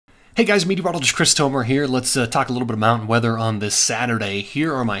Hey guys, Meteorologist Chris Tomer here. Let's talk a little bit of mountain weather on this Saturday.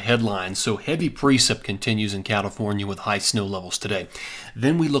 Here are my headlines. So heavy precip continues in California with high snow levels today.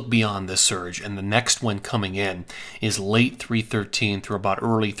 Then we look beyond this surge, and the next one coming in is late 313 through about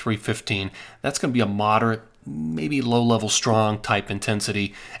early 315. That's going to be a moderate, maybe low-level strong type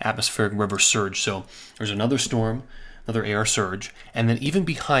intensity atmospheric river surge. So there's another storm, another air surge, and then even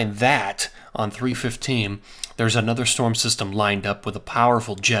behind that on 315, there's another storm system lined up with a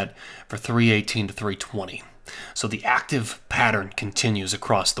powerful jet for 318 to 320. So the active pattern continues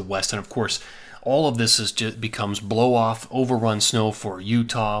across the west, and of course, all of this becomes blow-off, overrun snow for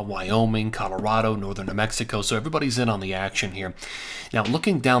Utah, Wyoming, Colorado, northern New Mexico. So everybody's in on the action here. Now,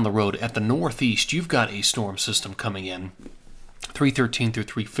 looking down the road at the northeast, you've got a storm system coming in, 313 through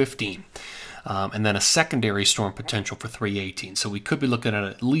 315. And then a secondary storm potential for 318. So we could be looking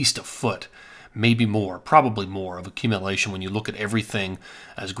at least a foot, maybe more, probably more of accumulation when you look at everything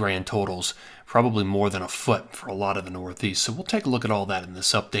as grand totals, probably more than a foot for a lot of the Northeast. So we'll take a look at all that in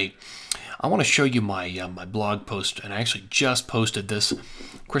this update. I want to show you my my blog post, and I actually just posted this,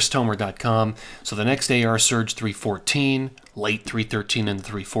 christomer.com. So the next AR surge 314, late 313 into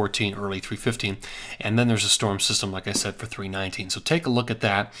 314, early 315, and then there's a storm system, like I said, for 319. So take a look at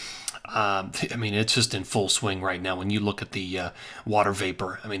that. I mean, it's just in full swing right now. When you look at the water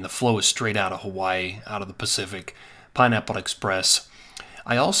vapor, I mean, the flow is straight out of Hawaii, out of the Pacific, Pineapple Express.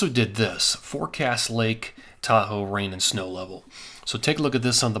 I also did this, forecast Lake Tahoe rain and snow level. So take a look at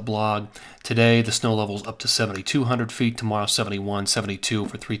this on the blog. Today, the snow level's up to 7,200 feet. Tomorrow, 71, 72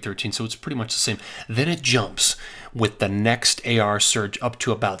 for 313. So it's pretty much the same. Then it jumps with the next AR surge up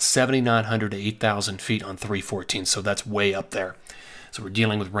to about 7,900 to 8,000 feet on 314. So that's way up there. So we're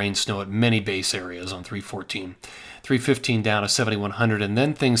dealing with rain, snow at many base areas on 314. 315 down to 7,100, and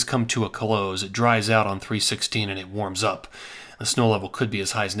then things come to a close. It dries out on 316 and it warms up. The snow level could be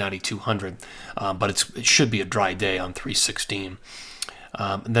as high as 9,200, but it should be a dry day on 316.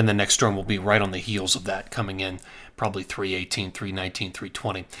 And then the next storm will be right on the heels of that coming in, probably 318, 319,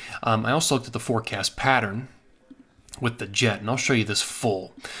 320. I also looked at the forecast pattern with the jet, and I'll show you this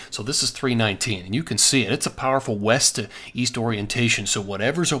full. So this is 319, and you can see it. It's a powerful west to east orientation, so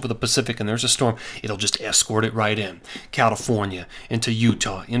whatever's over the Pacific and there's a storm, it'll just escort it right in. California, into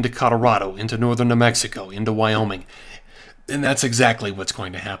Utah, into Colorado, into northern New Mexico, into Wyoming. And that's exactly what's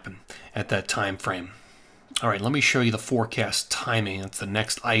going to happen at that time frame. All right, let me show you the forecast timing. That's the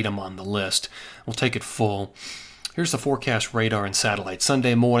next item on the list. We'll take it full. Here's the forecast radar and satellite.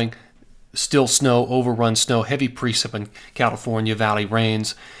 Sunday morning, still snow, overrun snow, heavy precip in California, valley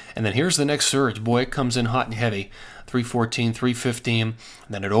rains. And then here's the next surge. Boy, it comes in hot and heavy. 314, 315, and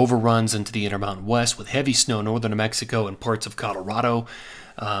then it overruns into the Intermountain West with heavy snow, northern New Mexico and parts of Colorado.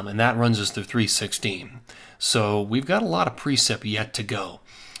 And that runs us through 316. So we've got a lot of precip yet to go.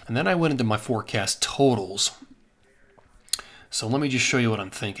 And then I went into my forecast totals. So let me just show you what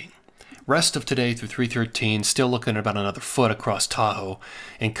I'm thinking. Rest of today through 313, still looking at about another foot across Tahoe.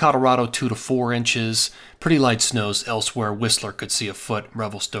 In Colorado, 2 to 4 inches. Pretty light snows elsewhere. Whistler could see a foot.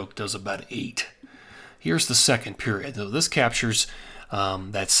 Revelstoke does about 8. Here's the second period. So this captures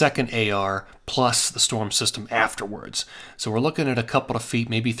that second AR plus the storm system afterwards. So we're looking at a couple of feet,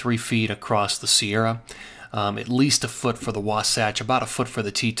 maybe 3 feet across the Sierra. At least a foot for the Wasatch, about a foot for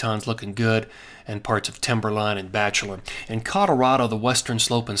the Tetons, looking good, and parts of Timberline and Bachelor. In Colorado, the western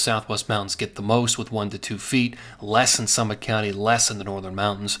slope and southwest mountains get the most with 1 to 2 feet, less in Summit County, less in the northern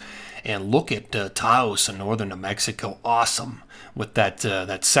mountains. And look at Tahoe in northern New Mexico, awesome, with that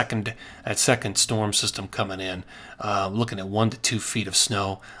second storm system coming in, looking at 1 to 2 feet of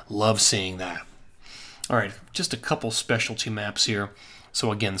snow. Love seeing that. All right, just a couple specialty maps here.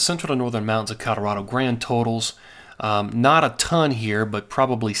 So again, central to northern mountains of Colorado, grand totals, not a ton here, but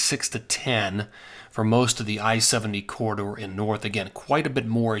probably 6 to 10 for most of the I-70 corridor in north. Again, quite a bit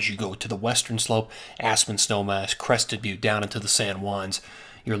more as you go to the western slope, Aspen Snowmass, Crested Butte, down into the San Juans.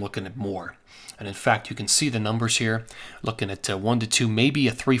 You're looking at more. And in fact, you can see the numbers here, looking at 1 to 2, maybe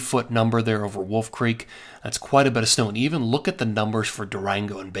a 3-foot number there over Wolf Creek. That's quite a bit of snow. And even look at the numbers for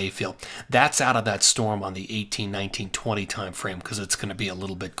Durango and Bayfield. That's out of that storm on the 18, 19, 20 time frame because it's going to be a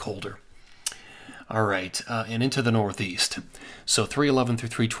little bit colder. All right, and into the northeast. So 311 through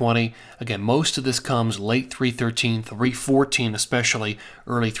 320. Again, most of this comes late 313, 314 especially,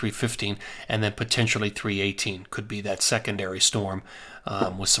 early 315, and then potentially 318 could be that secondary storm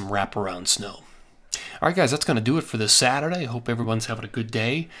with some wraparound snow. All right, guys, that's going to do it for this Saturday. I hope everyone's having a good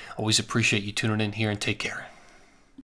day. Always appreciate you tuning in here, and take care.